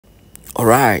All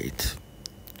right.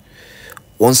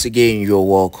 Once again, you're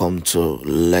welcome to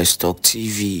Let's Talk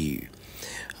TV.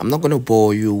 I'm not going to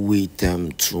bore you with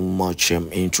too much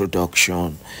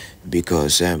introduction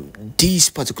because this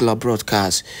particular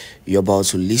broadcast you're about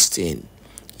to listen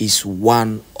is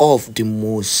one of the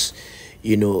most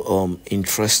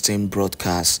interesting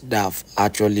broadcasts that I've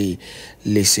actually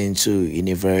listened to in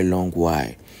a very long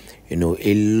while.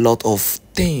 A lot of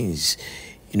things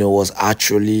was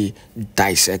actually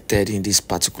dissected in this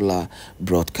particular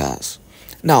broadcast.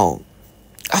 Now,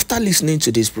 after listening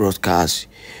to this broadcast,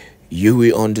 you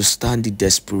will understand the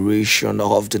desperation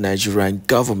of the Nigerian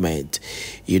government,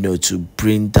 to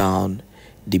bring down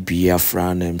the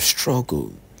Biafran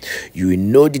struggle. You will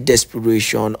know the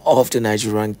desperation of the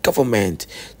Nigerian government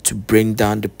to bring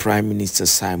down the Prime Minister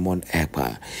Simon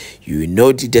Èkpá. You will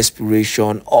know the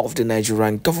desperation of the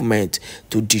Nigerian government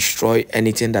to destroy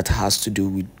anything that has to do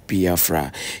with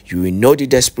Biafra. You will know the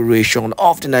desperation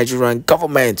of the Nigerian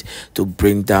government to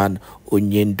bring down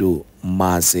Onyendo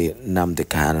Mazi Nnamdi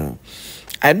Kanu.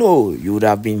 I know you would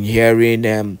have been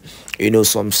hearing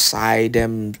some side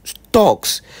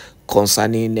talks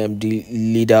concerning the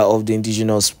leader of the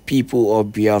indigenous people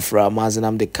of Biafra,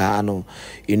 Nnamdi Kanu,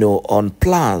 on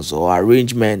plans or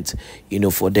arrangements,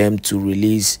 for them to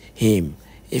release him.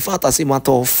 In fact, as a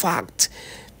matter of fact,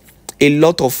 a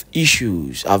lot of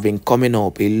issues have been coming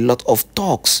up, a lot of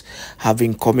talks have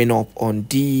been coming up on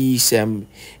this,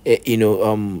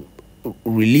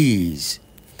 release.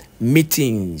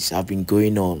 Meetings have been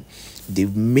going on.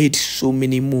 They've made so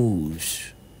many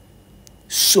moves.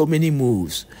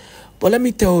 But let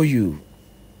me tell you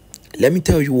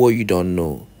what you don't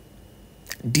know.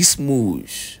 These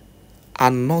moves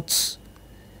are not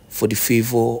for the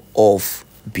favor of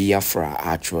Biafra,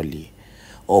 actually,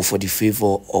 or for the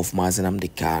favor of Nnamdi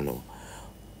Kanu,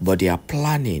 but they are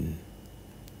planning.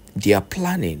 A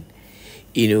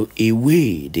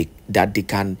way that they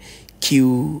can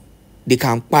kill. They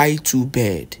can buy two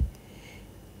birds.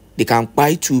 They can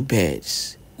buy two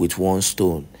birds with one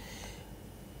stone.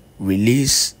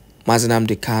 Release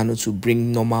Nnamdi Kanu to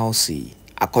bring normalcy.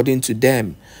 According to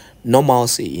them,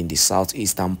 normalcy in the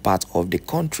southeastern part of the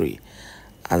country.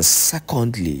 And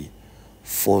secondly,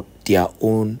 for their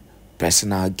own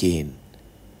personal gain.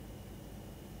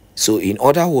 So in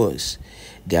other words,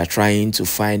 they are trying to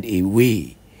find a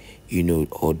way,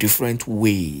 or different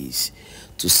ways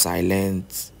to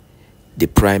silence the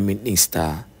Prime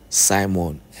Minister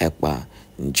Simon Èkpá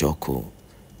Njoko.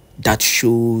 That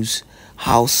shows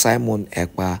how Simon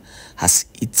Èkpá has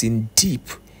eaten deep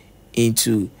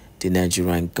into the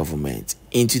Nigerian government,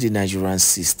 into the Nigerian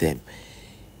system.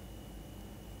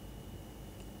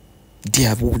 They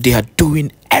are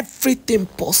doing everything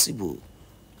possible,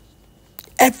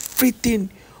 everything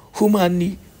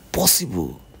humanly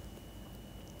possible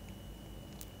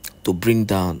to bring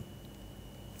down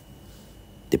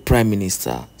the Prime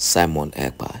Minister Simon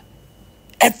Èkpá.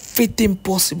 Everything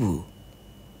possible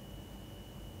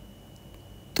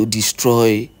to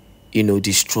destroy,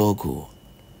 the struggle.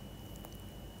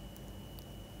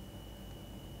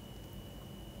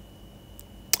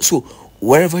 So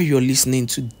wherever you're listening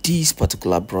to this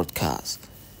particular broadcast,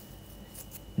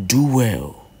 do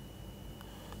well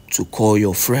to call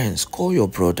your friends, call your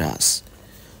brothers,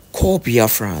 call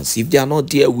Biafrans. If they are not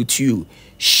there with you,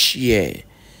 share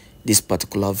this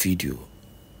particular video,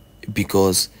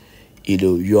 because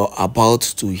you're about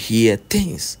to hear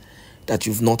things that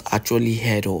you've not actually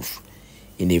heard of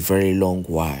in a very long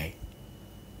while.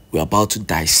 We're about to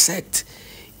dissect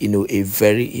a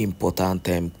very important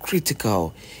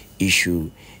critical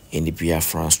issue in the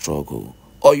Biafran struggle.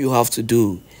 All you have to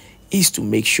do is to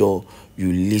make sure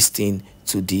you listen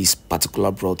to this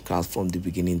particular broadcast from the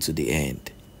beginning to the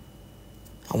end.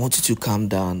 I want you to calm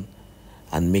down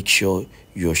and make sure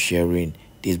you're sharing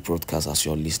this broadcast as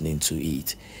you're listening to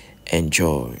it.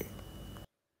 Enjoy.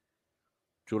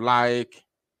 To like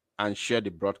and share the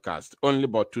broadcast. Only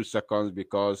about 2 seconds,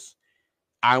 because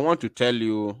I want to tell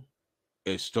you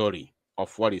a story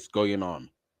of what is going on.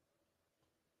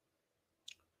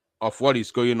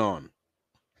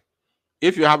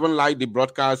 If you haven't liked the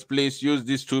broadcast, please use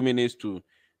these 2 minutes to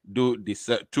do this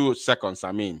 2 seconds,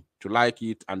 to like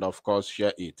it and of course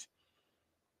share it.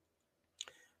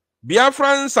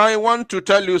 Biafrans, I want to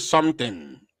tell you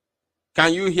something.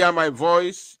 Can you hear my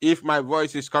voice? If my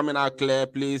voice is coming out clear,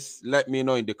 please let me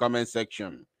know in the comment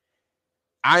section.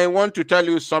 I want to tell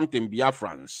you something,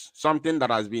 Biafrans, something that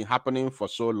has been happening for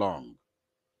so long.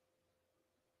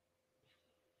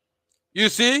 You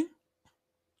see,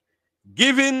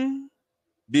 given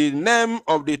the name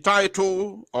of the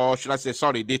title, or should I say,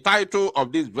 sorry, the title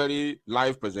of this very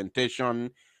live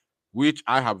presentation which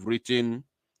I have written,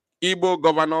 Igbo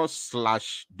governor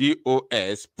 /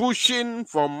 DOS pushing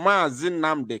for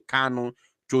Nnamdi Kanu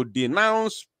to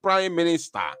denounce Prime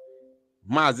Minister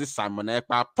Simon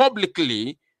Èkpá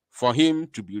publicly for him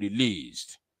to be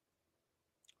released.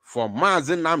 For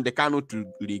Nnamdi Kanu to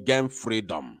regain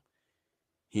freedom,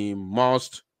 he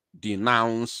must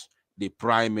denounce the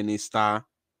Prime Minister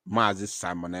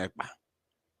Simon Èkpá.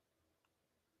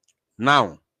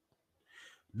 Now,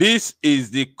 this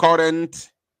is the current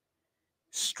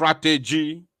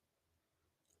strategy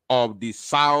of the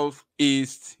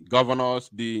Southeast governors,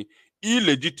 the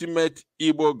illegitimate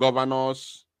Igbo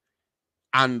governors,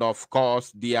 and of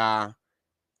course their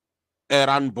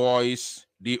errand boys,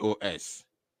 DOS.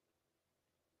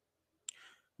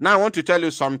 Now I want to tell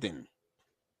you something.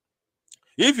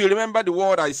 If you remember the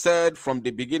word I said from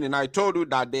the beginning, I told you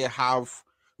that they have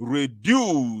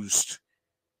reduced,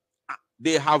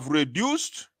 they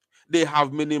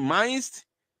have minimized,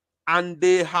 and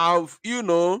they have, you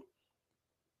know,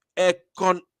 let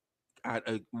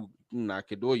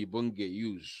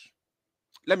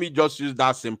me just use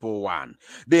that simple one.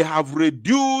 They have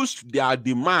reduced their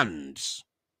demands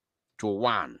to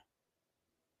one.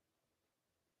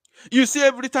 You see,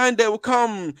 every time they will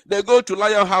come, they go to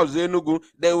Lion House, Enugu,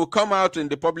 they will come out in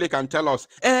the public and tell us,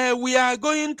 we are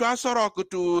going to Asorok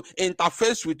to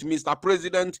interface with Mr.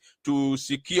 President to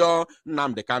secure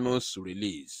Nnamdi Kanu's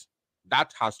release.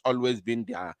 That has always been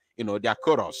their, their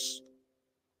chorus.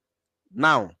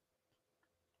 Now,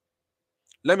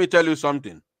 let me tell you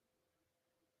something.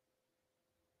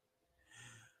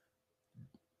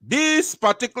 This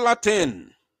particular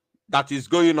thing that is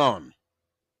going on,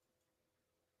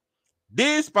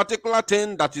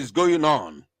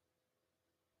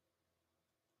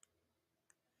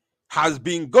 has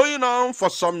been going on for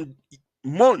some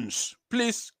months.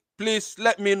 Please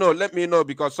let me know,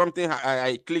 because something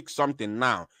I clicked something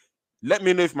now. Let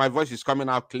me know if my voice is coming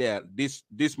out clear this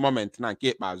moment now,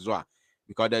 because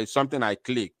there is something I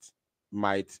clicked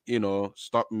might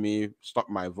stop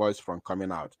my voice from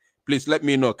coming out. Please let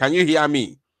me know. Can you hear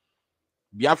me?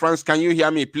 Biafrans, can you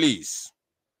hear me, please?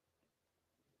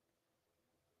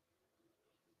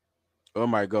 Oh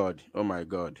my God.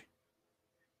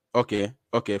 Okay,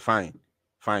 fine.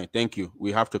 Thank you.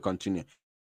 We have to continue.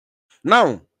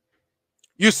 Now,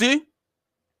 you see,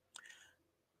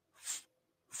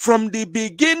 from the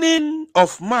beginning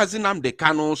of Nnamdi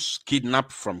Kanu's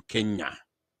kidnap from Kenya,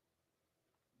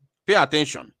 pay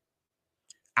attention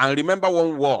and remember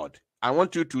one word. I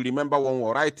want you to remember one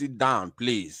word. Write it down,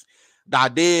 please.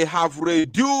 That they have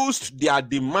reduced their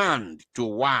demand to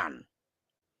one.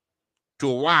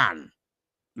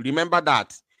 Remember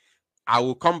that. I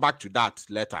will come back to that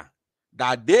later.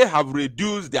 That they have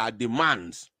reduced their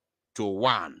demands to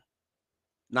one.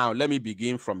 Now, let me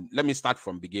start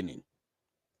from beginning.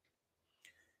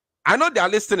 I know they are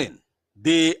listening.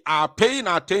 They are paying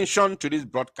attention to this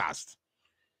broadcast.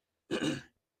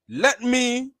 Let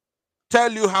me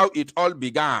tell you how it all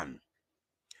began.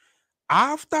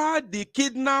 After the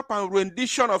kidnap and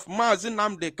rendition of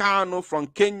Nnamdi Kanu from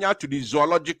Kenya to the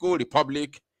Zoological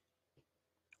Republic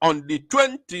on the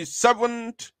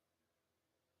 27th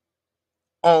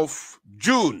of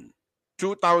June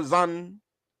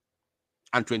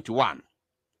 2021,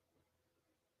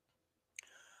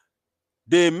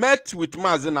 they met with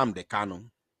Nnamdi Kanu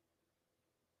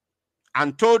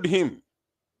and told him,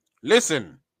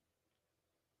 listen,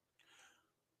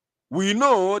 we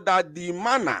know that the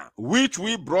manner which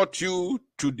we brought you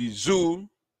to the zoo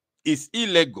is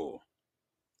illegal.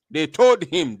 They told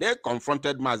him, they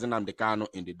confronted Nnamdi Kanu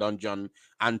in the dungeon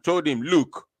and told him,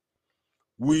 look,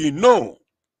 we know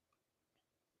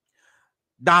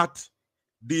that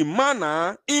the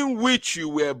manner in which you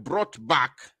were brought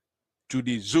back to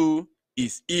the zoo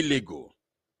is illegal.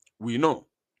 We know.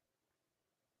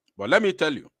 But let me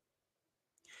tell you,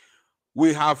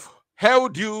 we have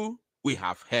held you, we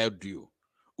have held you.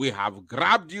 We have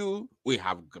grabbed you, we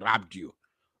have grabbed you.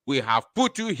 We have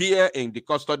put you here in the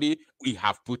custody, we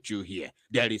have put you here.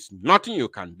 There is nothing you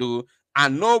can do,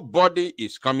 and nobody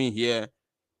is coming here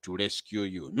to rescue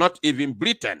you, not even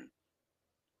Britain.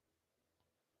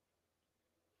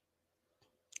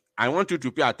 I want you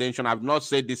to pay attention. I've not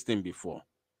said this thing before.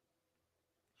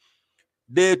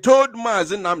 They told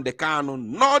Nnamdi Kanu,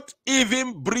 not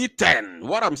even Britain.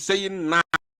 What I'm saying now,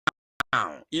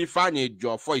 Ifeanyi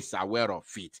Ejiofor is aware of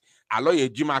it. Aloy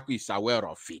Ejimakor is aware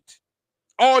of it.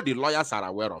 All the lawyers are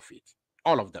aware of it.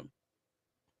 All of them.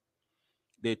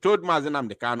 They told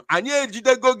Nnamdi Kanu, Anye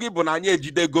ejidegogi bụ na anye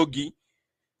ejidegogi.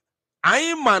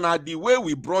 Anyị mana the way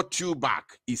we brought you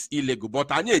back is illegal, but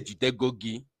anye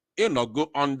ejidegogi. you know, go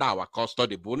under our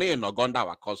custody, you know, go under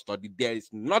our custody. There is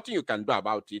nothing you can do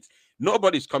about it.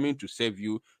 Nobody's coming to save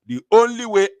you. The only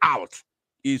way out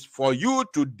is for you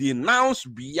to denounce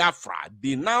Biafra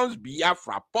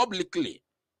publicly.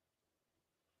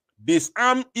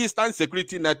 Disarm Eastern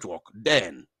Security Network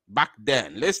back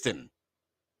then, listen.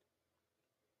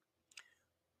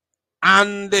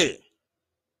 And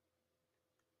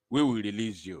we will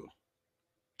release you.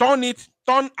 Turn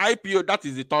IPO, that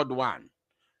is the third one.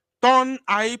 Turn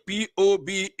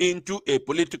IPOB into a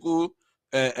political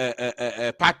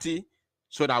party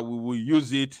so that we will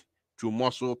use it to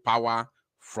muscle power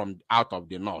from out of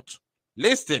the north.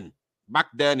 Listen, back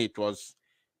then it was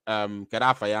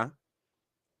Kedafaya,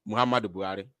 Muhammadu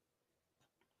Buhari.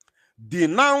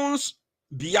 Denounce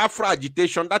Biafra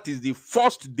agitation. That is the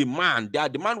first demand. Their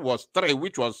demand was 3,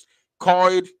 which was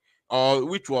coiled or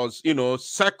which was, you know,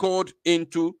 circled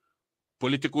into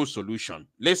political solution.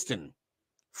 Listen,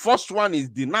 first one is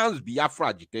denounce Biafra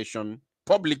agitation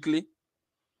publicly,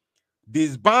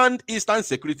 disband Eastern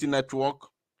Security Network,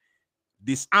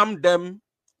 disarm them,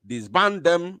 disband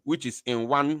them, which is in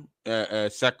one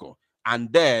circle,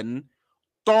 and then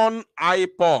turn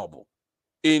IPOB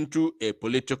into a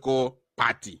political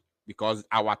party, because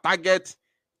our target,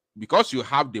 because you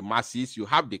have the masses, you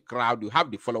have the crowd, you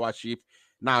have the followership.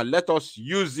 Now let us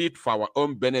use it for our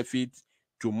own benefit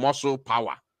to muscle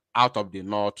power out of the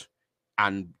north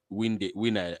and win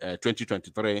a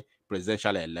 2023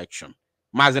 presidential election.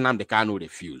 Nnamdi Kanu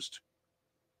refused.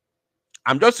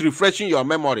 I'm just refreshing your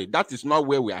memory. That is not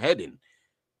where we are heading.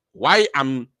 Why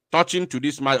I'm touching to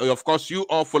this matter, of course, you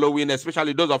all following,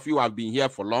 especially those of you who have been here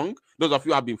for long, those of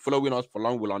you who have been following us for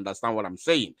long will understand what I'm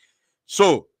saying.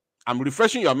 So I'm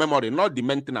refreshing your memory, not the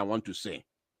main thing I want to say.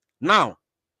 Now,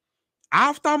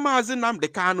 after Nnamdi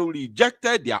Kanu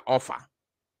rejected their offer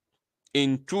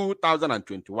in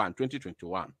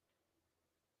 2021,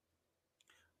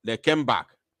 they came back.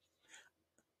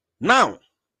 Now,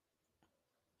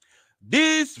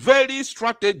 this very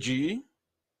strategy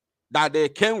that they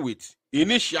came with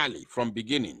initially from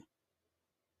beginning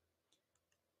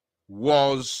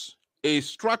was a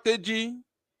strategy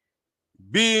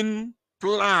being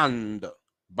planned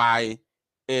by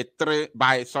three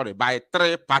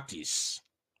parties.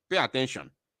 Pay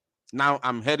attention. Now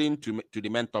I'm heading to the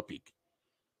main topic.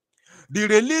 The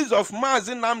release of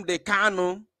Nnamdi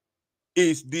Kanu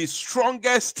is the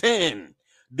strongest thing.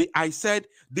 I said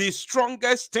the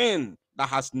strongest thing that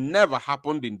has never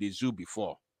happened in the zoo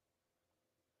before.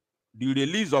 The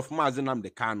release of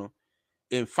Nnamdi Kanu.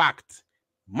 In fact,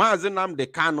 Nnamdi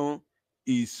Kanu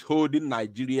is holding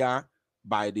Nigeria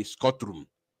by the courtroom,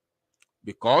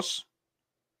 because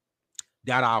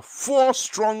there are 4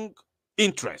 strong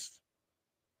interests.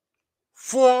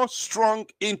 4 strong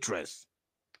interests.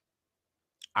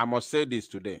 I must say this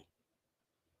today.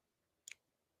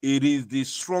 It is the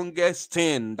strongest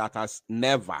thing that has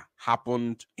never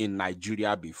happened in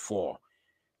Nigeria before.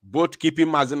 Both keeping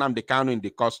Nnamdi Kanu in the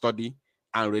custody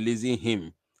and releasing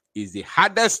him is the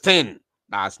hardest thing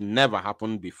that has never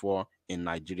happened before in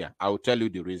Nigeria. I will tell you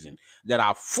the reason. There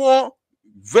are 4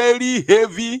 very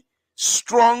heavy,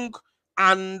 strong,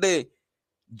 and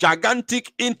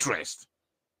gigantic interests,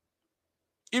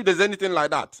 if there's anything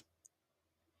like that,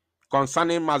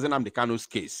 concerning Nnamdi Kanu's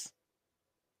case.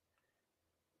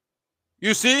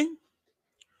 You see,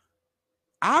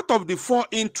 out of the 4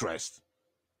 interests,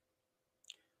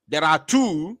 there are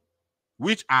 2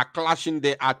 which are clashing.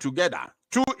 They are together.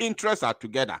 2 interests are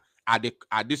together at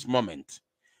this moment.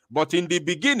 But in the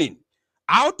beginning,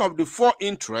 out of the 4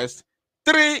 interests,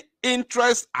 3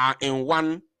 interests are in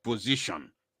one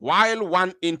position, while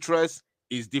 1 interest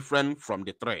is different from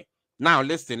the 3. Now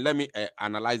listen, let me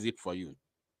analyze it for you.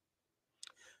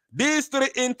 These 3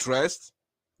 interests,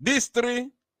 these 3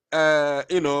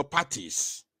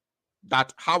 parties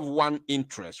that have 1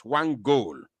 interest, 1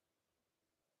 goal,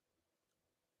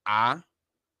 are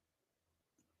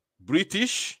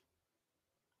British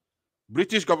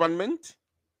government,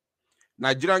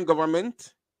 Nigerian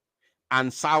government,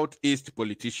 and Southeast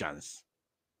politicians.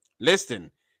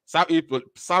 Listen,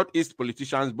 Southeast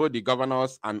politicians, both the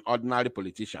governors and ordinary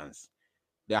politicians,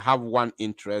 they have 1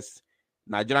 interest.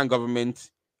 Nigerian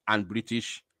government and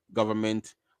British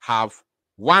government have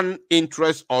 1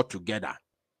 interest altogether,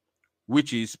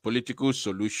 which is political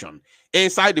solution.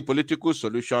 Inside the political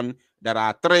solution, there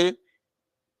are 3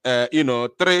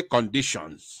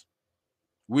 conditions,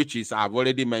 which is, I've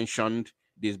already mentioned: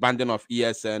 disbanding of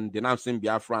ESN, denouncing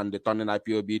Biafra, and the turning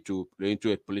IPOB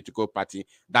into a political party.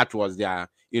 That was their,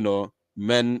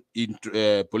 main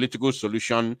political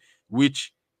solution,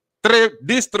 which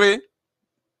these 3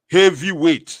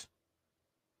 heavyweight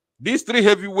These three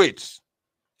heavyweights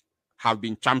have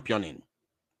been championing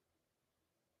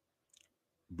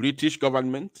British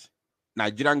government,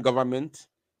 Nigerian government,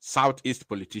 Southeast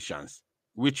politicians,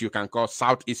 which you can call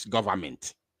Southeast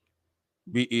government,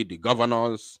 be it the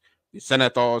governors, the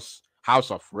senators, House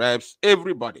of Reps,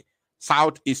 everybody,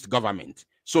 Southeast government.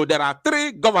 So there are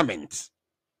three governments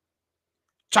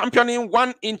championing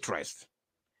one interest.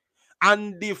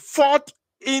 And the fourth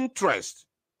interest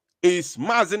is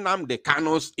Nnamdi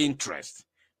Kanu's interest,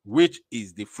 which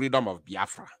is the freedom of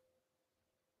Biafra.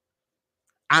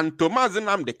 And to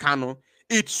Nnamdi Kanu,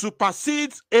 it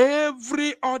supersedes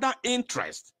every other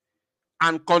interest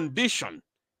and condition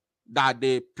that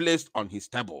they placed on his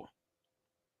table.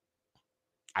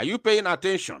 Are you paying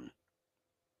attention?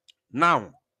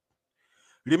 Now,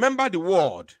 remember the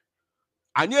word.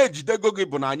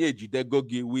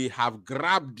 We have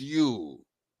grabbed you.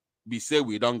 We say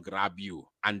we don't grab you,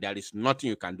 and there is nothing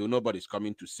you can do. Nobody's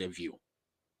coming to save you.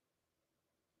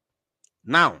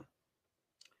 Now,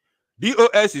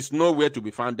 DOS is nowhere to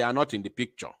be found. They are not in the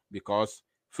picture because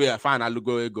they have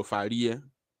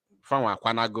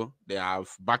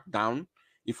backed down.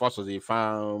 If also they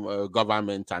found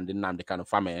government and the Nnamdi Kanu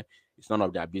family, it's none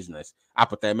of their business.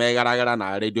 Apota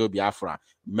na radio Biafra,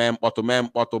 bamba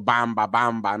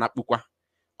napukwa.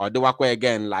 Or they work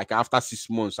again like after 6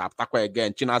 months, after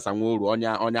again, China Sanguru,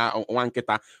 onya one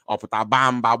kita, or put a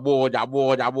bamba,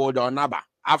 boja, naba.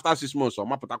 After 6 months, or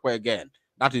maputaqua again.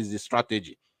 That is the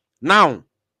strategy. Now,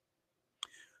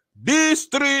 these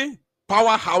three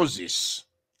powerhouses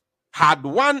had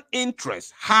one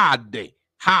interest, had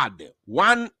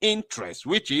one interest,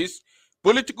 which is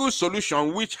political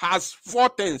solution, which has three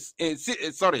things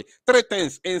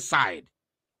inside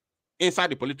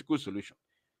the political solution.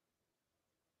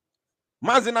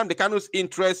 Nnamdi Kanu's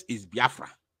interest is Biafra.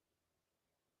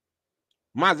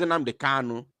 Nnamdi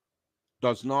Kanu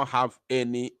does not have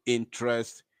any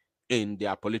interest in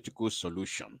their political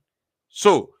solution.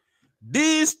 So,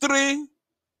 these three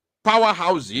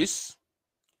powerhouses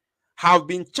have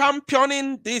been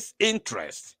championing this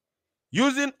interest,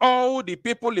 using all the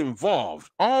people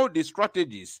involved, all the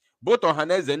strategies, both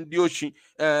Ohanes and Dioshi,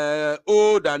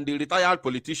 old and the retired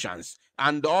politicians,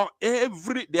 and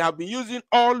they have been using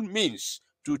all means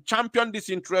to champion this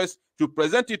interest, to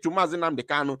present it to Nnamdi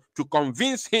Kanu, to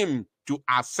convince him to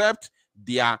accept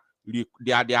their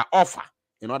offer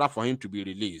in order for him to be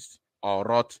released or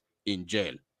rot in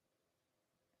jail.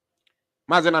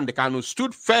 Nnamdi Kanu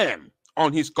stood firm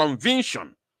on his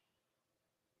conviction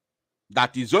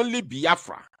that is only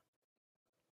Biafra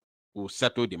will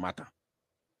settle the matter.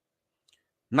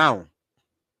 Now,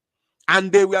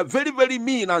 and they were very, very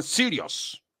mean and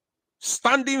serious,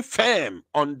 standing firm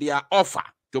on their offer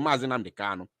to Nnamdi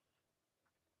Kanu.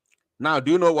 Now,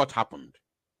 do you know what happened?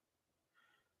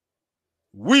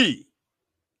 We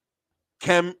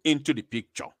came into the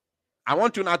picture. I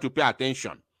want you now to pay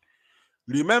attention.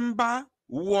 Remember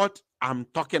what I'm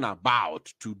talking about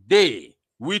today,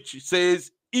 which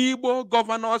says Igbo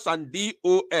governors and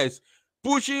DOS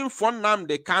pushing for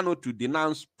Nnamdi Kanu to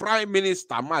denounce Prime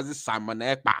Minister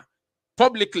Èkpá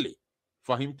publicly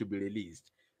for him to be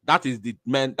released. That is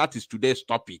today's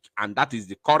topic, and that is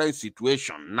the current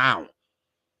situation now.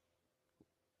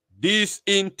 This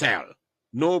intel,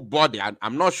 nobody,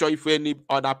 I'm not sure if any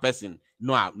other person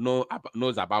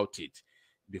knows about it,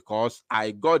 because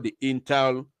I got the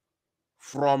intel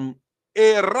from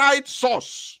a right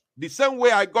source, the same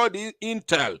way I got the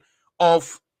intel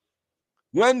of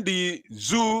when the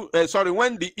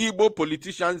Igbo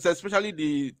politicians,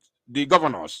 especially the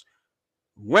governors,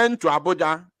 went to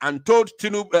Abuja and told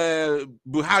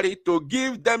Buhari to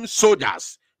give them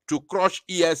soldiers to crush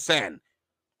ESN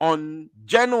on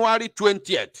January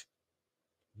 20th,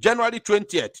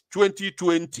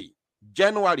 2020.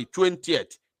 January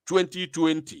 20th,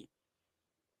 2020.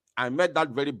 I made that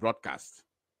very broadcast.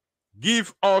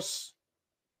 Give us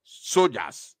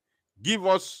soldiers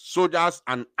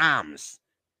and arms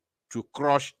to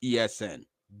crush ESN.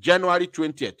 January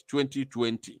 20th,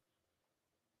 2020.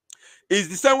 It's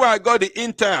the same way I got the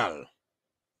intel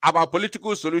about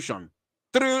political solution.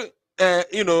 Three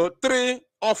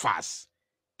offers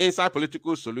inside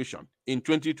political solution in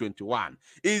 2021.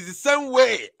 It's the same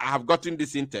way I have gotten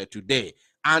this intel today.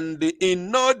 And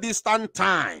in no distant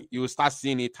time, you will start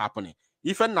seeing it happening.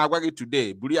 Even Nagwagi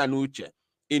today, Buri Anuche,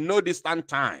 in no distant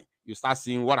time, you start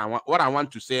seeing what I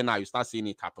want to say now, you start seeing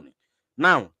it happening.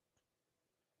 Now,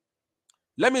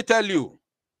 let me tell you,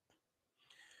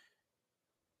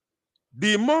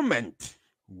 the moment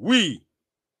we,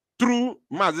 through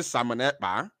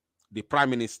Èkpá, the Prime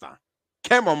Minister,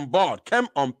 came on board, came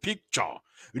on picture,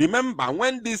 Remember,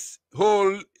 when this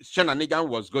whole shenanigan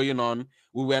was going on,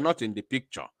 we were not in the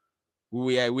picture.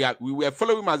 We were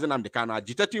following Mazi Nnamdi Kanu,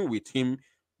 agitating with him,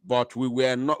 but we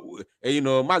were not,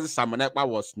 Mazi Simon Ekpa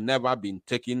was never been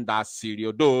taken that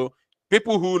serious. Though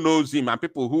people who knows him and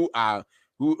people who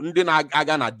ndị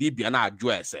na-aga na dibia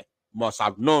na-ajụ ese must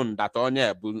have known that onye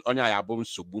ya bụ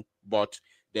nsogbu, but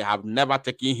they have never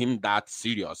taken him that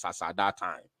serious as at that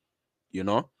time. You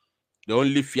know, they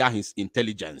only fear his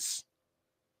intelligence.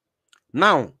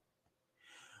 Now,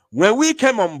 when we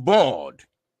came on board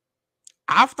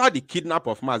after the kidnap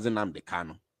of Mazi Nnamdi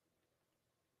Kanu,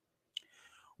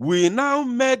 we now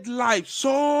made life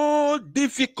so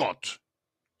difficult,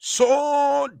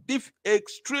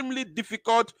 extremely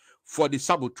difficult for the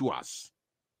saboteurs,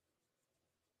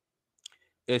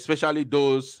 especially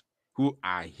those who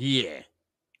are here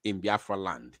in Biafra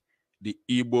land, the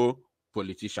Igbo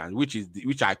politicians,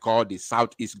 which I call the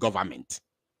Southeast government.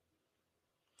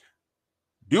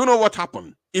 Do you know what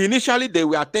happened? Initially, they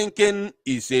were thinking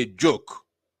it's a joke,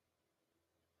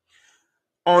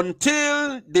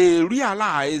 until they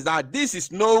realized that this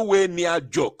is nowhere near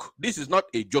joke. This is not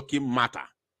a joking matter.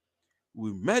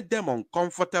 We made them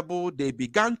uncomfortable. They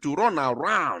began to run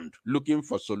around looking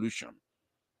for solution,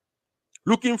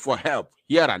 looking for help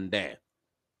here and there.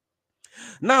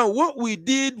 Now, what we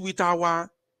did with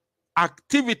our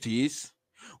activities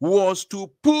was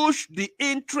to push the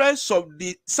interests of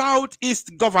the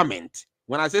Southeast government.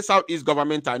 When I say Southeast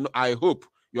government, I hope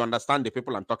you understand the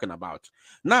people I'm talking about.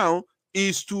 Now,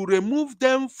 is to remove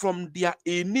them from their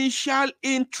initial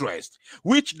interest,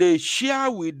 which they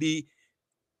share with the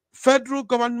federal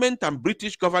government and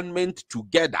British government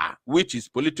together, which is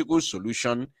political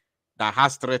solution that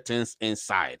has three things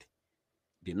inside: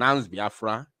 denounce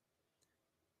Biafra,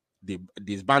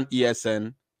 disband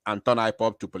ESN, and turn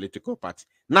IPOB to political party.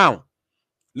 Now,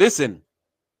 listen,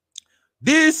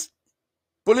 this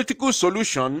political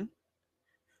solution,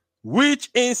 which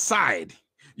inside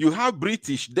you have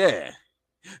British there,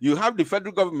 you have the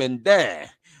federal government there,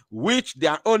 which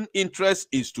their own interest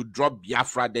is to drop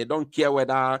Biafra. They don't care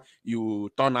whether you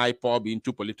turn IPOB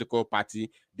into political party.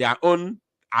 Their own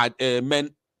main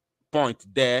point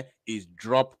there is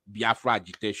drop Biafra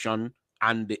agitation,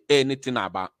 and anything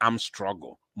about armed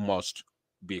struggle must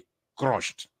be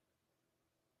crushed,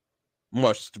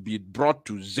 must be brought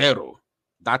to zero.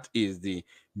 That is the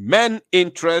main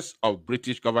interest of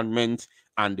British government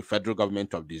and the federal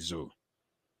government of the zoo.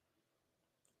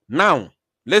 Now,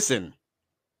 listen,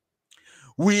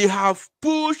 we have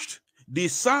pushed the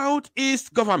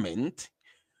Southeast government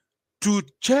to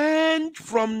change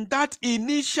from that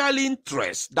initial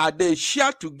interest that they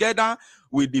share together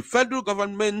with the federal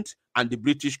government and the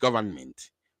British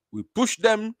government. We push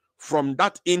them from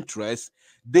that interest.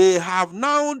 They have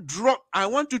now dropped. I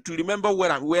want you to remember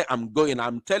where I'm going.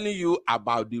 I'm telling you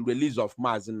about the release of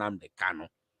Mazi Nnamdi Kanu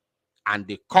and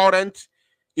the current,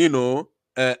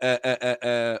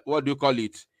 what do you call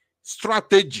it,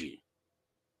 strategy,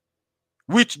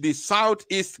 which the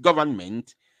Southeast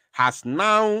government has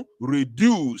now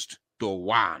reduced to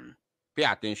one. Pay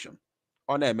attention.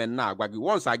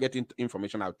 Once I get into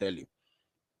information, I'll tell you.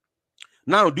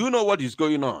 Now, do you know what is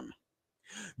going on?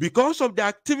 Because of the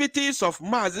activities of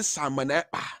Mazi Simon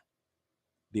Ekpa,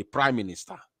 the Prime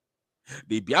Minister,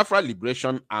 the Biafra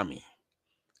Liberation Army,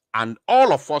 and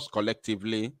all of us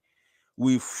collectively,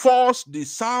 we forced the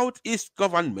Southeast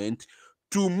government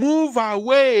to move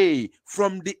away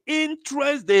from the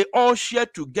interest they all share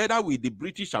together with the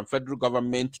British and federal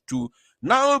government to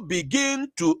now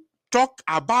begin to talk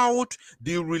about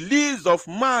the release of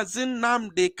Mazi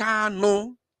Nnamdi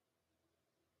Kanu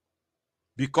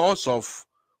because of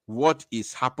what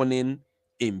is happening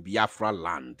in Biafra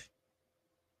land.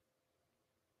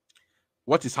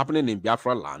 What is happening in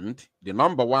Biafra land? The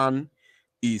number one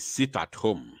is sit at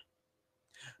home.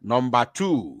 Number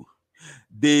two,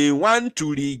 they want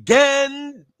to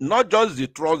regain not just the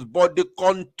trust, but the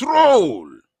control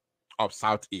of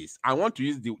Southeast. I want to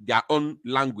use their own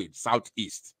language,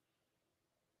 Southeast.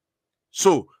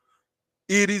 So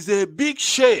it is a big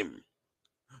shame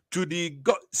to the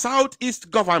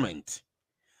Southeast government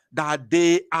that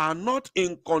they are not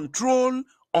in control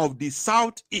of the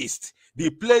Southeast, the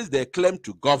place they claim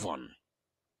to govern.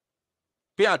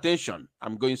 Pay attention,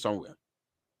 I'm going somewhere.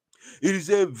 It is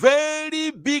a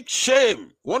very big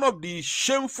shame, one of the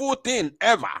shameful things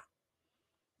ever,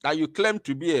 that you claim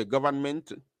to be a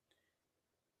government,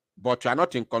 but you are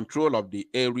not in control of the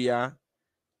area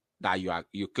that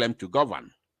you claim to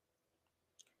govern.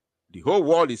 The whole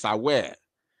world is aware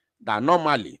that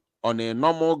normally, on a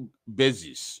normal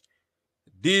basis,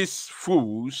 these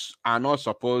fools are not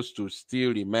supposed to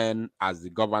still remain as the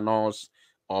governors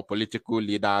or political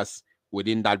leaders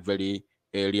within that very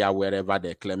area wherever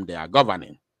they claim they are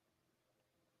governing.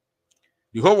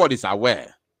 The whole world is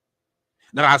aware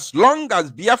that as long as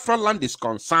Biafra land is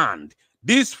concerned,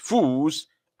 these fools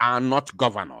are not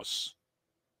governors.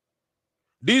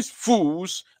 These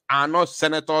fools are not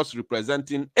senators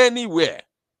representing anywhere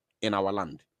in our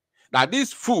land. That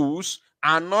these fools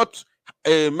are not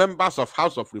members of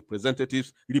House of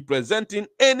Representatives representing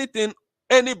anything,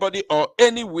 anybody, or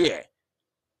anywhere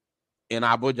in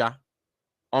Abuja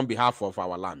on behalf of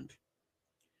our land.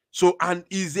 So, and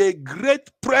is a great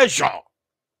pressure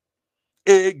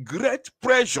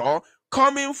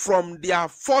coming from their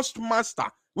first master,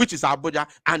 which is Abuja,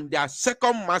 and their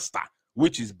second master,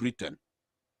 which is Britain.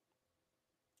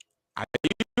 Are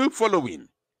you following?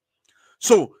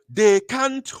 So they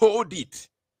can't hold it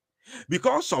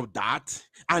because of that,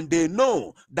 and they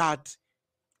know that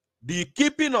the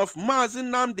keeping of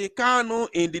Nnamdi Kanu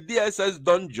in the DSS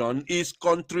dungeon is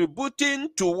contributing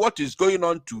to what is going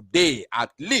on today,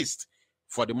 at least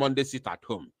for the Monday sit at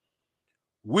home,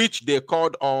 which they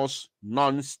called us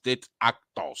non-state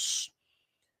actors.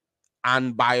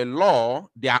 And by law,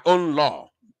 their own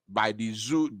law, by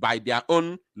their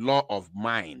own law of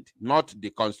mind, not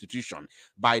the constitution,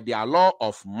 by their law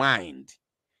of mind,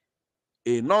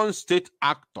 a non-state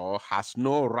actor has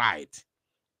no right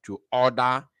to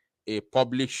order a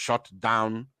public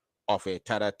shutdown of a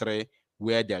territory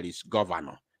where there is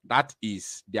governor. That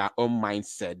is their own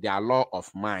mindset, their law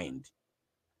of mind,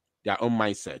 their own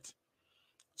mindset.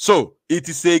 So it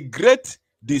is a great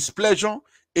displeasure,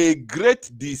 a great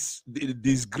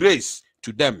disgrace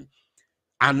to them.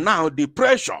 And now the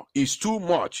pressure is too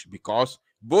much because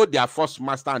both their first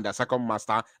master and their second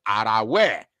master are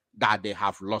aware that they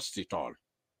have lost it all.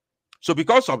 So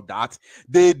because of that,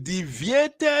 they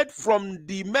deviated from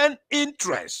the main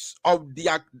interests of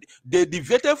they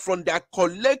deviated from their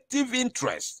collective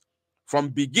interests from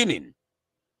beginning.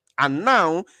 And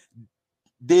now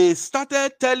they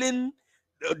started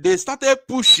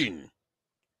pushing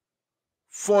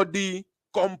for the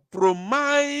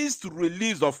compromised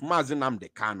release of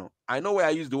Nnamdi Kanu. I know where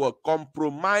I use the word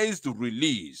compromised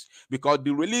release because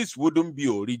the release wouldn't be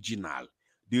original.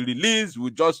 The release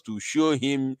would just to show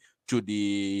him to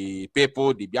the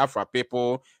people, the Biafra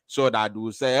people, so that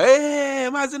we'll say, hey,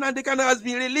 Nnamdi Kanu has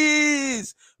been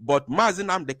released. But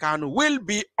Nnamdi Kanu will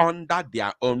be under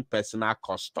their own personal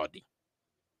custody.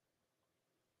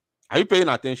 Are you paying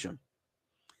attention?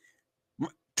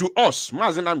 To us,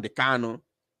 Nnamdi Kanu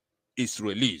is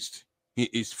released. He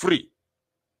is free.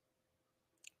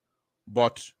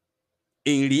 But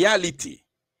in reality,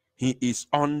 he is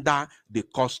under the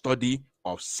custody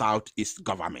of Southeast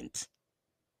government.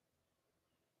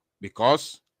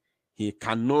 Because he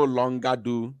can no longer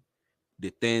do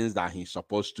the things that he's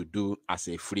supposed to do as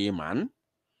a free man.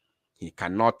 He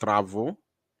cannot travel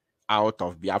out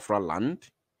of Biafra land.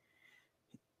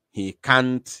 He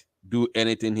can't do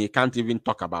anything. He can't even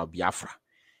talk about Biafra.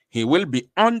 He will be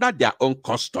under their own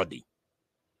custody.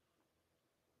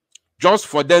 Just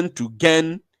for them to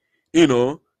gain,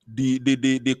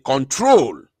 the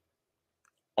control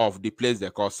of the place they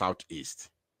call Southeast.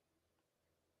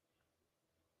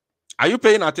 Are you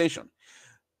paying attention?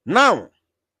 Now,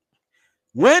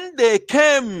 when they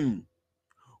came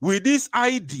with this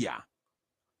idea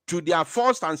to their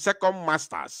first and second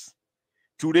masters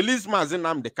to release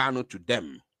Nnamdi Kanu to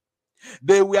them,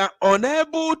 they were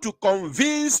unable to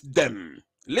convince them.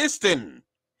 Listen,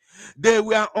 they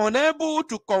were unable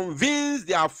to convince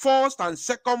their first and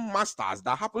second masters,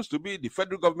 that happens to be the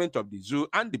federal government of the zoo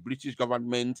and the British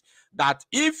government, that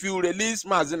if you release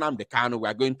Nnamdi Kanu, we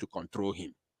are going to control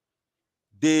him.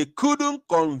 They couldn't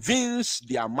convince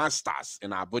their masters in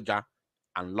Abuja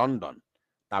and London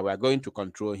that we are going to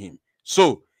control him.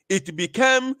 So it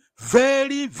became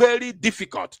very, very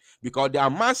difficult because their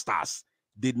masters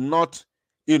did not,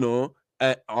 did not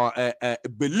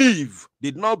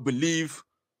believe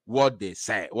what they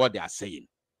say, what they are saying.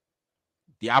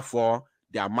 Therefore,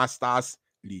 their masters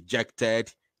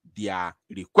rejected their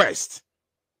request.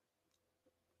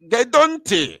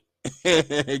 Gedonte.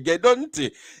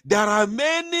 There are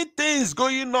many things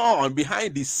going on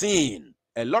behind the scene.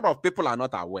 A lot of people are not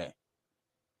aware.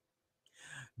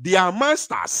 Their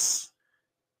masters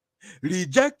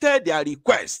rejected their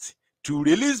request to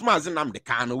release Nnamdi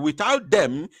Kanu without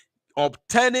them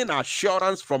obtaining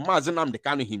assurance from Nnamdi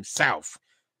Kanu himself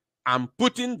and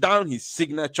putting down his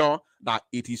signature that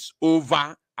it is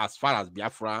over as far as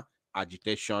Biafra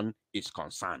agitation is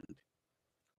concerned.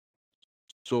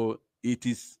 So it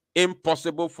is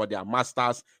impossible for their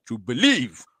masters to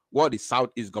believe what the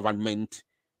Southeast government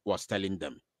was telling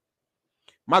them.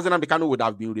 Nnamdi Kanu would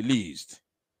have been released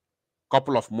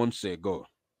couple of months ago.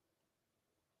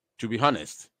 To be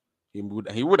honest, he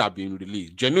would have been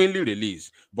released, genuinely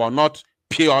released, but not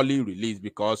purely released,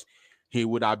 because he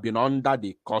would have been under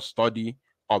the custody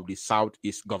of the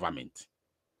Southeast government.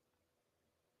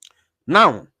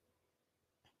 Now,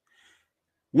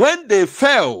 when they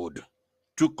failed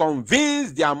to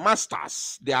convince their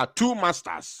masters, their two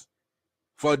masters,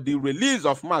 for the release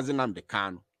of Nnamdi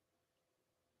Kanu,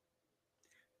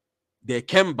 they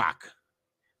came back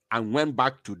and went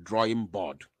back to drawing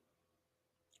board.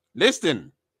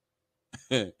 Listen.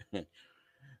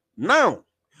 Now,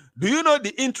 do you know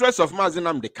the interest of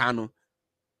Nnamdi Kanu?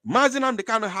 Nnamdi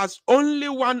Kanu has only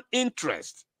one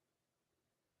interest,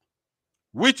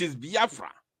 which is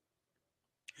Biafra,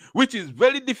 which is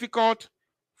very difficult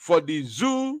for the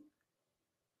Zoo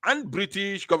and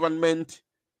British government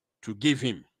to give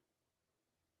him.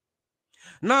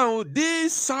 Now,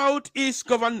 this Southeast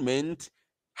government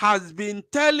has been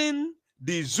telling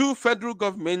the Zoo federal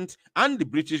government and the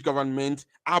British government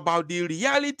about the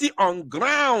reality on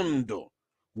ground,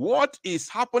 what is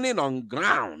happening on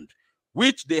ground,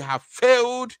 which they have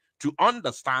failed to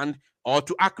understand or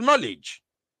to acknowledge.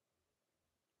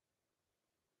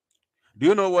 Do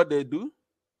you know what they do?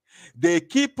 They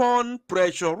keep on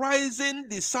pressurizing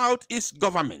the Southeast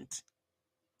government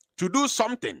to do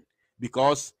something,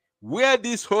 because where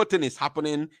this whole thing is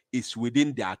happening is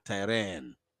within their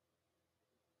terrain.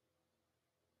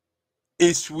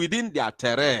 It's within their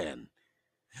terrain.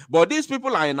 But these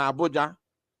people are in Abuja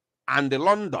and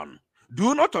London,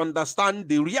 do not understand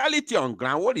the reality on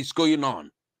ground, what is going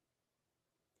on.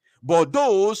 But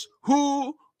those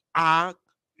who are,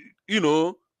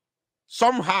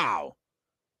 somehow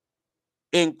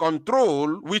in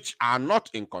control, which are not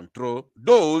in control,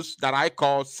 those that I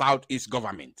call Southeast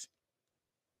government,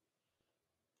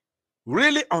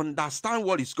 really understand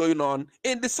what is going on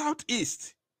in the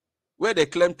Southeast, where they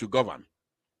claim to govern.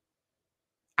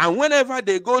 And whenever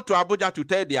they go to Abuja to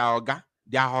tell their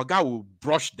Oga will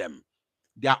brush them.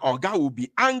 Their Oga will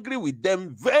be angry with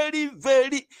them very,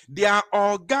 very. Their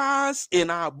Ogas in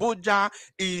Abuja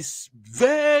is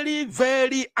very,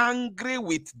 very angry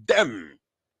with them,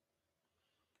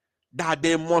 that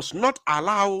they must not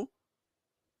allow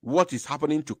what is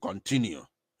happening to continue.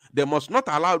 They must not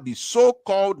allow the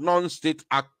so-called non-state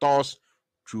actors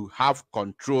to have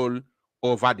control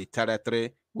over the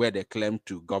territory where they claim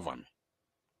to govern.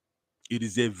 It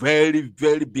is a very,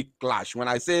 very big clash. When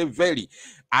I say very,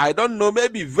 I don't know,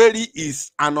 maybe very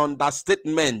is an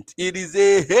understatement. It is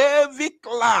a heavy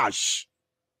clash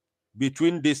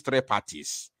between these three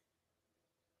parties.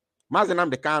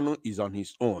 Nnamdi Kanu is on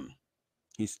his own.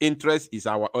 His interest is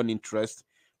our own interest,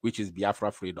 which is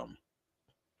Biafra freedom.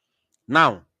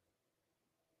 Now,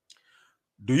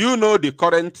 do you know the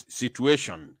current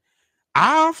situation?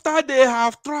 After they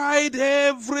have tried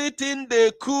everything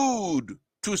they could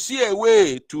to see a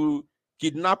way to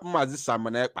kidnap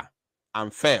Èkpá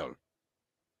and fail,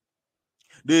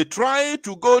 they tried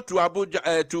to go to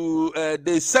Abuja.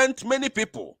 They sent many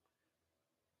people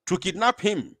to kidnap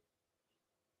him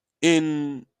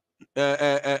in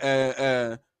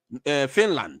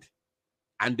Finland,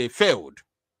 and they failed.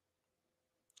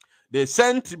 They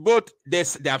sent both. They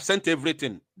have sent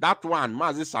everything. That one,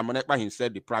 Èkpá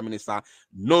himself, the prime minister,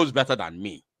 knows better than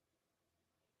me,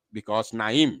 because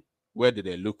Naim, where did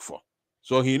they look for?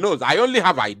 So he knows. I only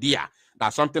have idea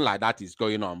that something like that is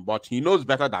going on, but he knows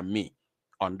better than me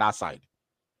on that side.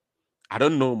 I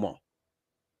don't know more,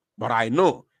 but I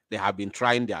know they have been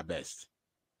trying their best.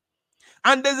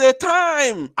 And there's a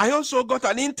time I also got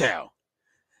an intel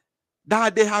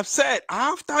that they have said,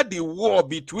 after the war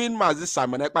between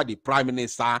Èkpá, the prime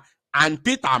minister, and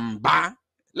Peter Mba,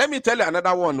 let me tell you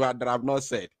another one that I've not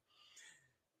said.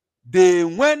 They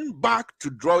went back to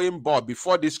drawing board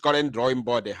before this current drawing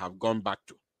board they have gone back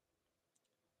to.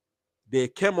 They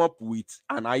came up with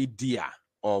an idea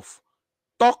of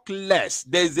talk less.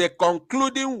 There's a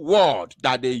concluding word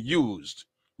that they used,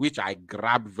 which I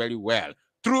grabbed very well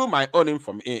through my own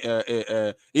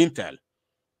intel.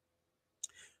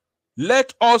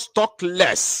 Let us talk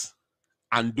less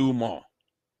and do more.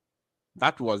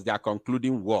 That was their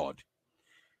concluding word.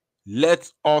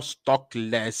 Let us talk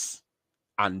less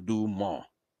and do more.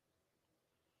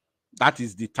 That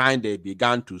is the time they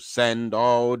began to send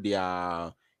all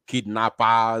their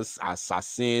kidnappers,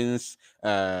 assassins,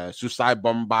 suicide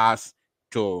bombers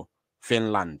to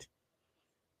Finland.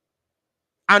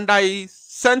 And I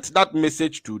sent that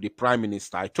message to the prime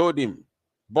minister. I told him,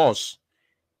 boss,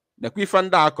 the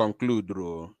Kwifanda conclude,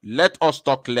 let us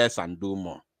talk less and do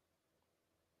more.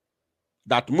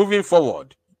 That moving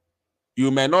forward,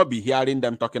 you may not be hearing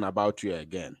them talking about you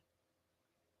again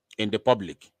in the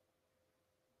public.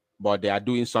 but they are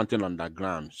doing something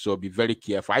underground. So be very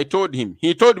careful. I told him.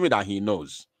 He told me that he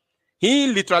knows. He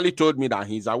literally told me that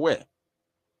he's aware.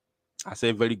 I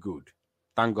said, very good.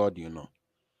 Thank God you know.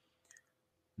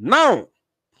 Now,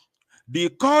 the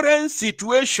current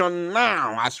situation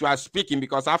now, as we are speaking,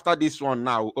 because after this one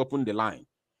now, we'll open the line.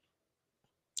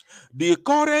 The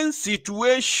current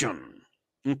situation,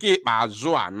 okay,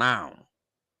 now,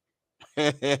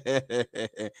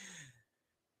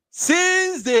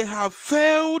 since they have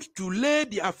failed to lay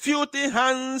their filthy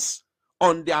hands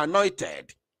on the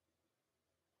anointed,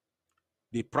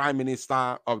 the Prime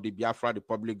Minister of the Biafra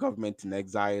Republic government in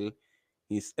exile,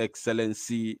 His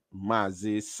Excellency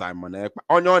Mazi Simon Ekpa.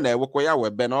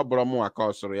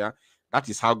 That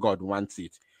is how God wants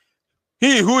it.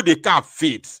 He who the cap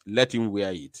fits, let him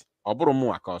wear it.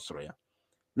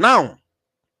 Now,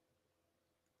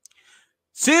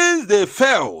 since they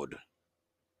failed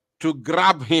to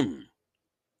grab him,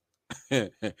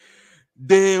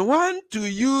 they want to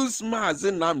use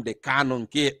Mazi Nnamdi Kanu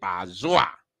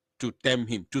to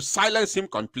tempt him, to silence him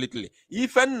completely.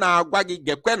 Even now,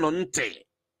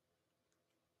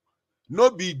 no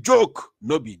be joke,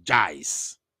 no be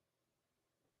jice.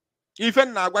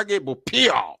 Even now,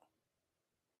 pure.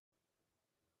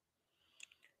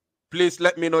 Please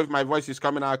let me know if my voice is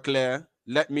coming out clear.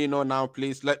 Let me know now,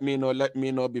 please. Let me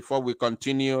know before we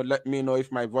continue. Let me know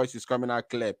if my voice is coming out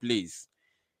clear, please.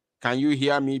 Can you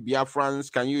hear me,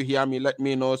 Biafrans? Can you hear me? Let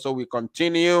me know so we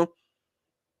continue.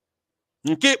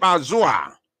 Èkpá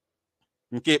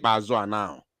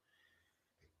now.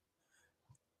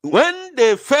 When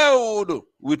they failed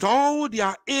with all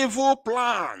their evil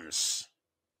plans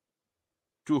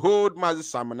to hold Mazi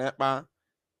Simon Ekpa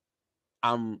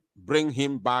and bring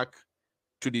him back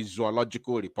to the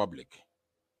Zoological Republic,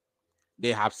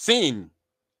 they have seen,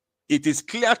 it is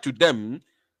clear to them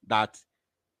that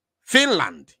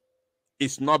Finland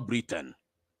is not Britain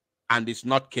and is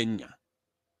not Kenya.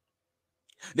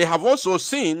 They have also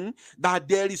seen that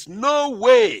there is no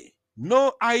way,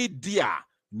 no idea,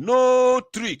 no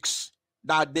tricks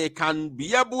that they can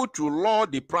be able to lure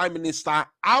the Prime Minister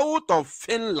out of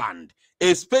Finland,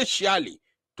 especially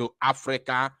to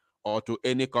Africa or to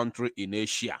any country in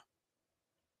Asia.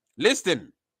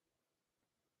 Listen.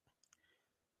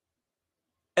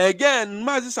 Again,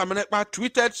 Mazi Simon Ekpa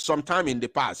tweeted sometime in the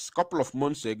past, couple of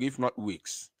months ago, if not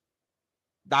weeks,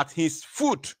 that his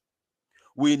foot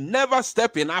will never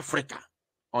step in Africa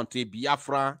until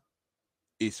Biafra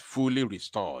is fully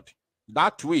restored.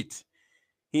 That tweet,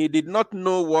 he did not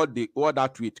know what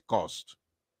that tweet cost.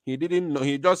 He didn't know.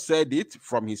 He just said it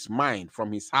from his mind,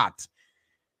 from his heart.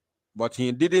 But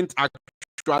he didn't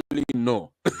actually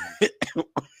know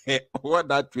what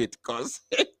that tweet cost.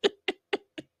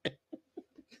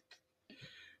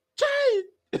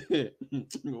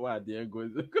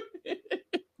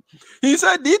 He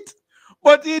said it,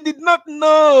 but he did not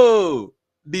know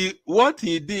what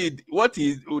he did.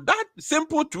 That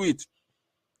simple tweet.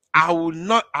 I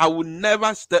will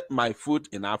never step my foot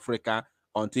in Africa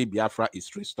until Biafra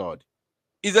is restored.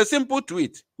 It's a simple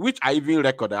tweet, which I even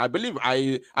recorded. I believe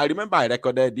I remember I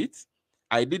recorded it.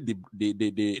 I did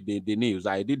the news.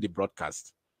 I did the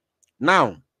broadcast.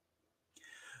 Now,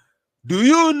 do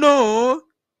you know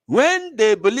when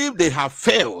they believe they have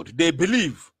failed, they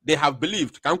have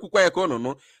believed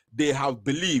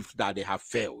that they have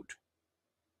failed.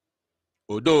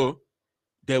 Although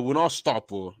they will not stop.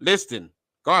 Listen,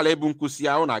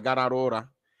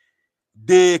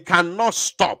 they cannot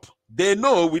stop. They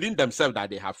know within themselves that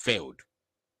they have failed.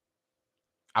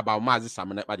 About Mazi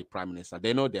Simon Ekpa, the Prime Minister,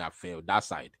 they know they have failed that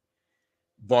side.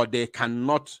 But they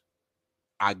cannot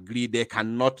agree, they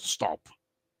cannot stop.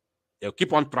 They'll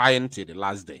keep on trying till the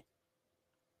last day.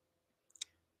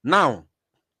 Now,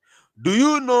 do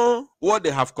you know what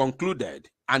they have concluded?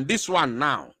 And this one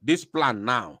now, this plan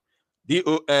now,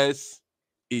 DOS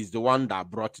is the one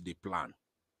that brought the plan.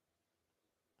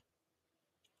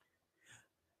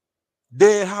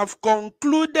 They have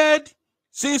concluded,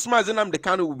 since Mazi Nnamdi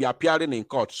Kanu will be appearing in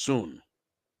court soon,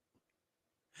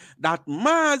 that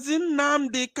Mazi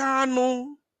Nnamdi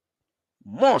Kanu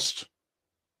must,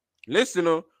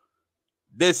 listen,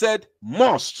 they said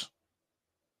must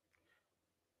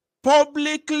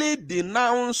publicly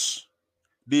denounce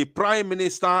the Prime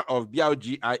Minister of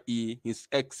BLGIE, His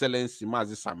Excellency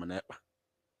Mazi Simon Ekpa.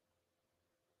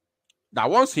 That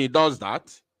once he does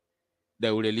that, they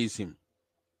will release him.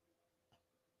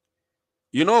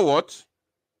 You know what?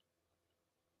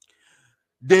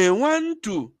 They want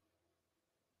to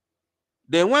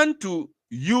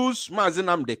use Mazi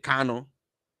Nnamdi Kanu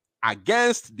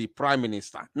against the Prime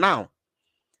Minister. Now,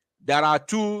 there are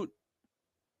two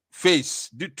phases.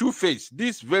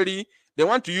 This very They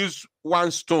want to use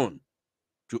one stone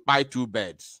to buy two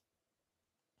birds.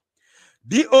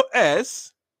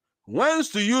 DOS wants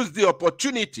to use the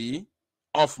opportunity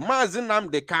of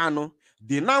Nnamdi Kanu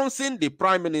denouncing the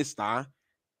prime minister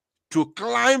to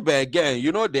climb again.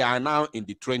 You know, they are now in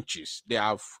the trenches. They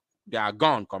are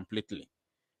gone completely.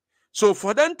 So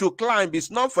for them to climb, it's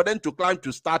not for them to climb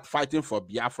to start fighting for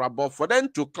Biafra, but for them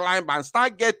to climb and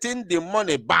start getting the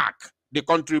money back, the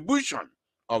contribution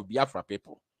of Biafra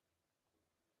people.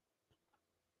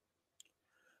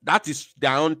 That is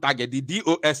their own target. The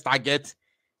DOS target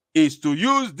is to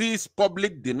use this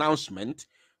public denouncement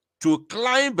to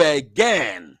climb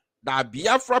again, that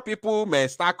Biafra people may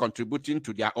start contributing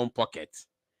to their own pocket.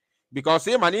 Because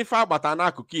the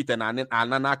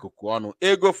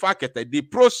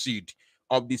proceed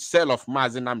of the sale of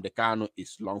Nnamdi Kanu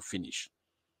is long finished.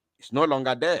 It's no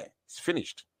longer there. It's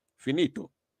finished. Finito.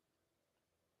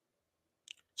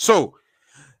 So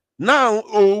now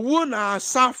owu na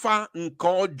safa nke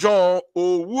ọjọọ,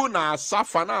 owu na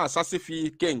safa na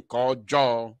asasifi ke nke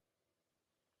ọjọọ.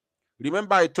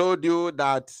 Remember I told you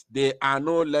that there are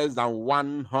no less than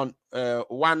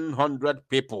 100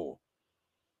 people.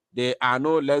 There are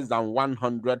no less than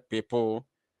 100 people.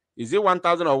 Is it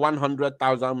 1,000 or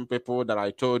 100,000 people that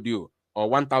I told you? Or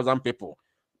 1,000 people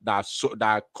that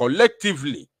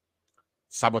collectively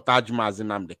sabotaged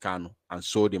Nnamdi Kanu and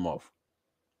sold him off?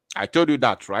 I told you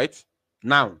that, right?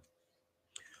 Now,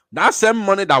 that same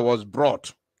money that was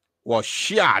brought was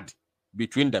shared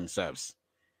between themselves.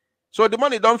 So the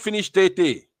money don't finish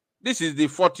Tete. This is the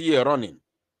 4th year running.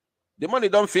 The money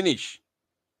don't finish.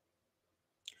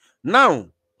 Now,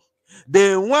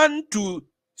 they want to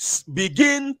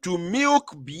begin to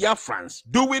milk Biafrans,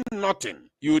 doing nothing.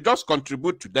 You just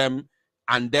contribute to them,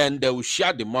 and then they will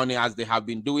share the money as they have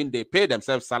been doing. They pay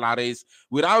themselves salaries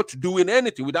without doing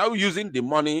anything, without using the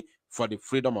money for the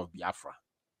freedom of Biafra.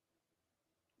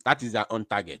 That is their own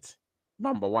target,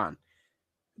 number one.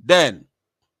 Then,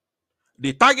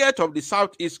 the target of the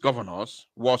Southeast governors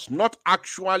was not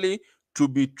actually to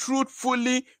be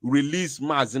truthfully release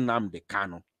Nnamdi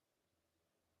Kanu.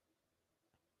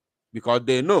 Because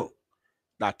they know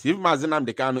that if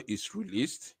Nnamdi Kanu is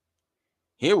released,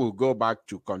 he will go back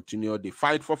to continue the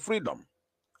fight for freedom.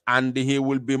 And he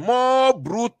will be more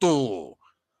brutal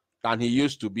than he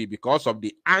used to be because of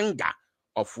the anger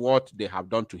of what they have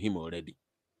done to him already.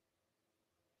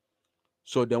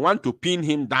 So they want to pin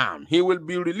him down. He will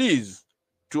be released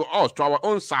to us, to our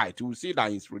own side. We will see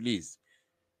that he's released.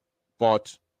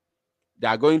 But they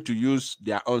are going to use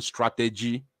their own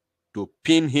strategy to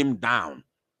pin him down,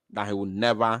 that he will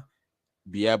never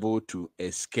be able to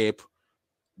escape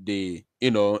the,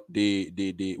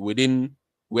 within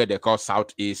where they call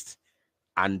Southeast,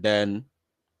 and then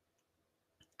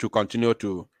to continue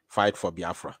to fight for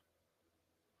Biafra.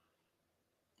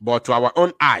 But to our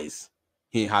own eyes,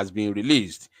 he has been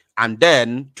released. And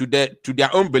then to their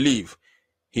own belief,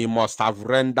 he must have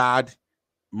rendered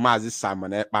Mazi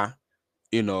Simon Èkpá,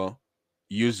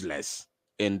 useless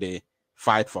in the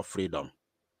fight for freedom.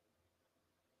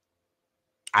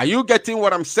 Are you getting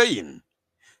what I'm saying?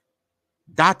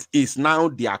 That is now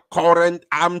their current.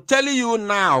 I'm telling you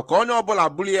now,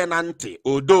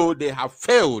 although they have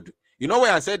failed. You know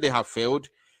why I said they have failed?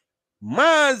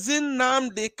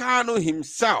 Nnamdi Kanu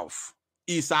himself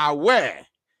is aware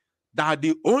that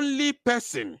the only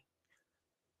person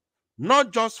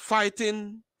not just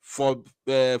fighting for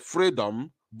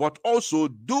freedom, but also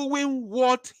doing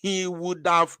what he would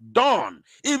have done,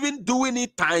 even doing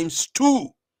it times 2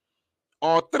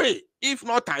 or 3, if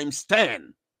not times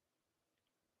 10.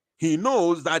 He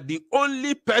knows that the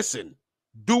only person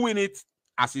doing it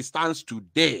as it stands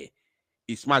today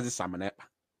is Mazi Simon Èkpá.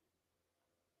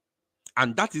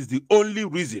 And that is the only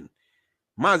reason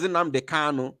Nnamdi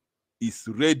Kanu is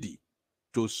ready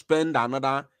to spend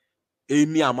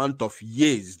any amount of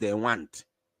years they want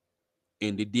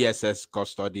in the DSS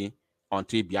custody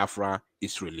until Biafra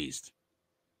is released.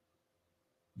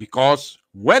 Because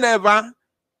whenever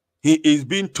he is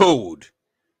being told,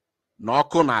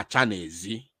 n'ọkụ na-acha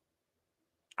n'ezi,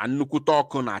 annukwute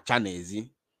ọkụ na-acha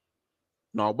n'ezi,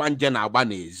 na ọgbanje na-agba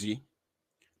n'ezi,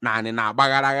 na anị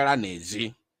na-agbagharaghara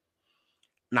n'ezi,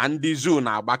 na ndị zoo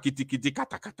na-agba kitikiti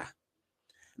katakata,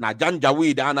 na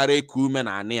janjaweed anara eku ume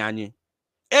na anị anyị.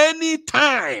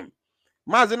 Anytime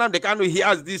Nnamdi Kanu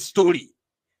hears this story,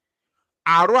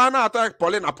 Aruana attack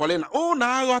Paulina,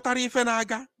 na aghọtara ife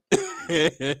na-aga.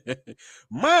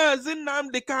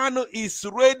 Nnamdi Kanu is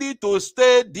ready to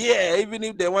stay there, even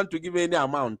if they want to give any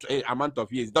amount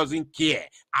of years. Doesn't care,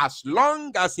 as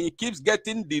long as he keeps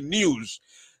getting the news.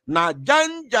 Na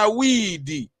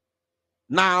janjaweed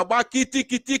na agba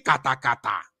kitikiti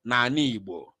katakata, n'ala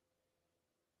Igbo.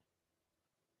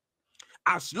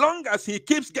 As long as he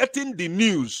keeps getting the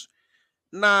news,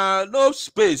 no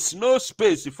space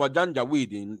for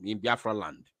Janjaweed in Biafra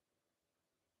land.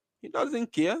 He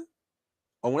doesn't care.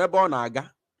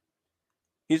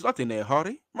 He's not in a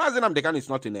hurry. Mazi Nnamdi Kanu is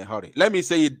not in a hurry. Let me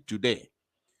say it today.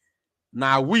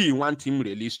 Now we want him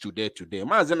released today.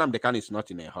 Mazi Nnamdi Kanu is not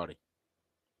in a hurry.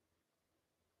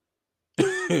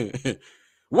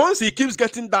 Once he keeps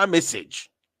getting that message,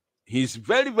 he's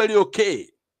very, very okay.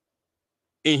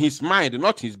 In his mind,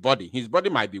 not his body. His body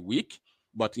might be weak,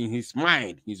 but in his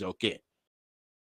mind, he's okay.